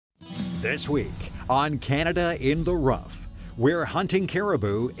This week on Canada in the Rough, we're hunting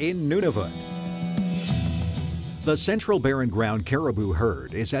caribou in Nunavut. The Central Barren Ground Caribou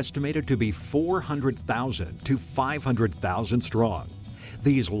herd is estimated to be 400,000 to 500,000 strong.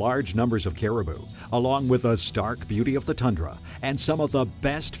 These large numbers of caribou, along with the stark beauty of the tundra and some of the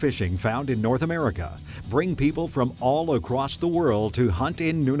best fishing found in North America, bring people from all across the world to hunt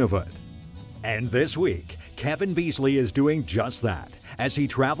in Nunavut. And this week, Kevin Beasley is doing just that as he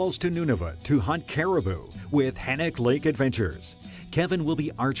travels to Nunavut to hunt caribou with Hennock Lake Adventures. Kevin will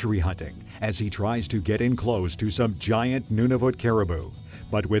be archery hunting as he tries to get in close to some giant Nunavut caribou.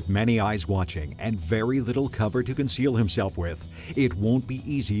 But with many eyes watching and very little cover to conceal himself with, it won't be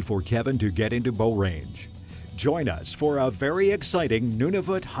easy for Kevin to get into bow range. Join us for a very exciting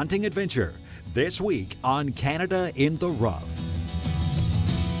Nunavut hunting adventure this week on Canada in the Rough.